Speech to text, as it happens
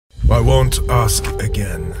I won't ask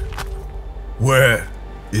again. Where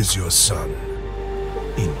is your son?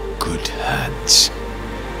 In good hands.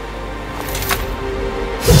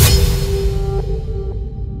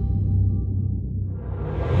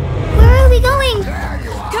 Where are we going?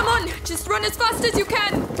 Come on, just run as fast as you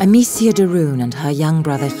can! Amicia de Rune and her young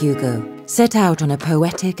brother Hugo set out on a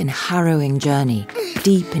poetic and harrowing journey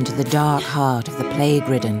deep into the dark heart of the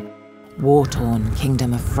plague-ridden, war-torn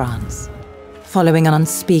Kingdom of France. Following an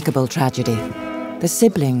unspeakable tragedy, the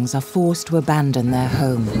siblings are forced to abandon their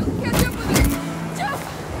home.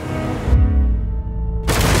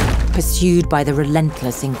 Pursued by the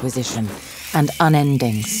relentless Inquisition and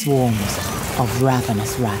unending swarms of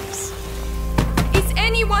ravenous rats. Is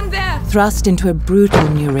anyone there? Thrust into a brutal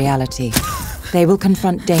new reality, they will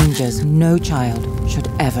confront dangers no child should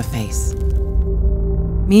ever face.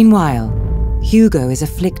 Meanwhile, Hugo is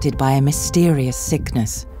afflicted by a mysterious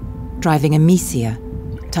sickness, driving Amicia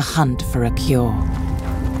to hunt for a cure.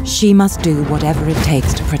 She must do whatever it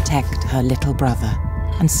takes to protect her little brother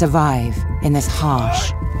and survive in this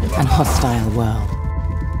harsh and hostile world.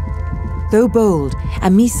 Though bold,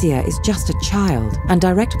 Amicia is just a child, and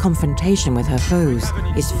direct confrontation with her foes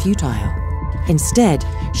is futile. Instead,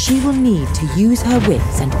 she will need to use her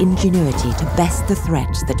wits and ingenuity to best the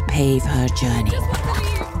threats that pave her journey.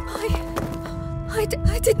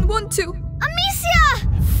 I didn't want to. Amicia!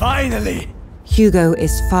 Finally! Hugo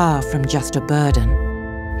is far from just a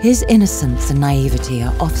burden. His innocence and naivety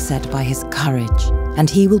are offset by his courage, and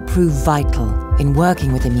he will prove vital in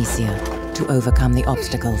working with Amicia to overcome the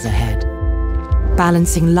obstacles ahead.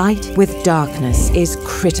 Balancing light with darkness is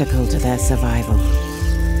critical to their survival.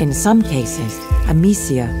 In some cases,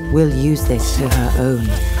 Amicia will use this to her own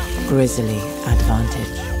grisly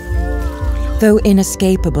advantage. Though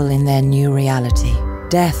inescapable in their new reality,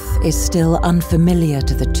 death is still unfamiliar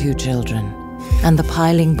to the two children, and the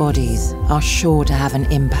piling bodies are sure to have an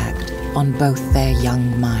impact on both their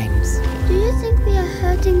young minds. Do you think we are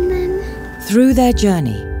hurting them? Through their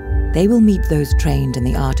journey, they will meet those trained in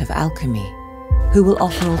the art of alchemy, who will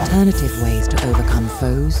offer alternative ways to overcome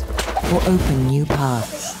foes or open new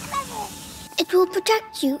paths. It will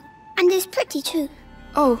protect you, and is pretty too.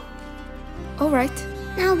 Oh, all right.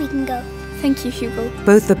 Now we can go. Thank you, Hugo.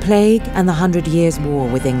 Both the plague and the 100 Years' War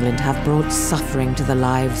with England have brought suffering to the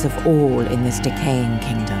lives of all in this decaying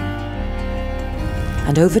kingdom.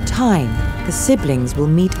 And over time, the siblings will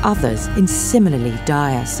meet others in similarly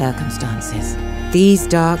dire circumstances. These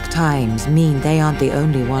dark times mean they aren't the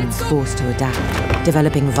only ones forced to adapt,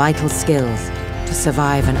 developing vital skills to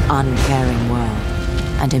survive an uncaring world.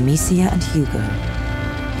 And Amicia and Hugo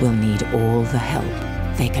will need all the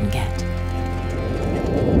help they can get.